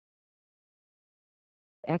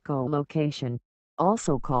Echolocation,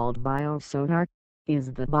 also called biosonar,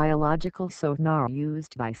 is the biological sonar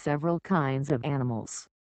used by several kinds of animals.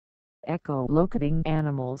 Echolocating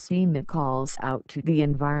animals emit calls out to the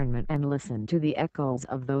environment and listen to the echoes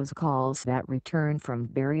of those calls that return from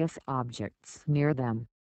various objects near them.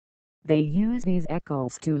 They use these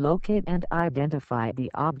echoes to locate and identify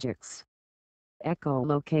the objects.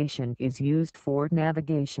 Echolocation is used for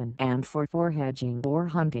navigation and for foraging or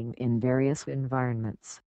hunting in various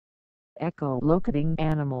environments. Echolocating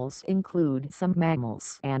animals include some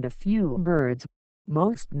mammals and a few birds,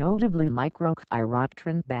 most notably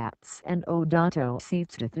microchirotron bats and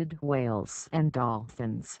odontocystid whales and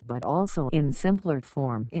dolphins, but also in simpler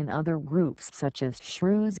form in other groups such as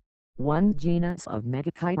shrews, one genus of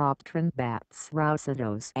megachiropteran bats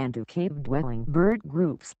Raucidos, and two cave-dwelling bird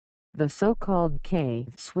groups, the so-called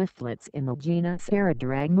cave swiftlets in the genus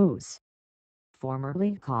Aerodragmus,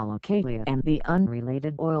 formerly Colocalia, and the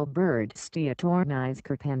unrelated oil bird Steatornis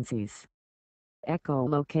carpensis.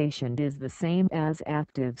 Echolocation is the same as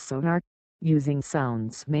active sonar, using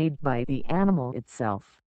sounds made by the animal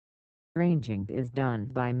itself. Ranging is done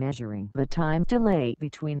by measuring the time delay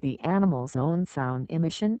between the animal's own sound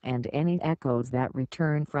emission and any echoes that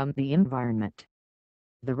return from the environment.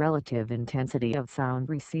 The relative intensity of sound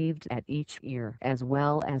received at each ear as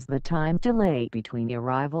well as the time delay between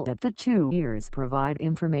arrival at the two ears provide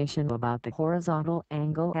information about the horizontal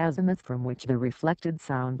angle azimuth from which the reflected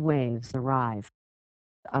sound waves arrive.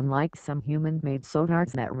 Unlike some human-made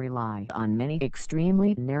sonars that rely on many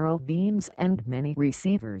extremely narrow beams and many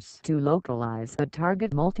receivers to localize a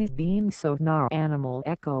target, multi-beam sonar animal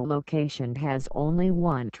echolocation has only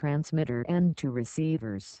one transmitter and two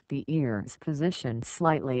receivers, the ears positioned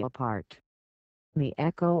slightly apart. The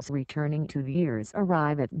echoes returning to the ears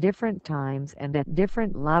arrive at different times and at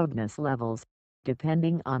different loudness levels,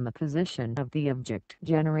 depending on the position of the object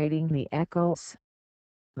generating the echoes.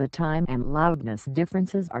 The time and loudness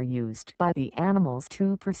differences are used by the animals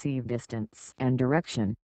to perceive distance and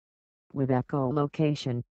direction. With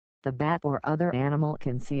echolocation, the bat or other animal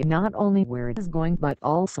can see not only where it is going but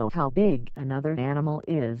also how big another animal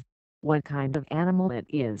is, what kind of animal it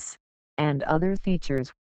is, and other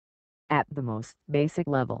features. At the most basic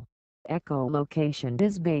level, echolocation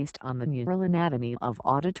is based on the neural anatomy of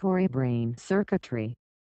auditory brain circuitry.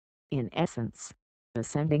 In essence,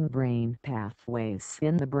 ascending brain pathways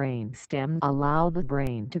in the brain stem allow the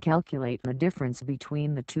brain to calculate the difference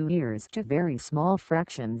between the two ears to very small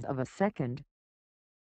fractions of a second,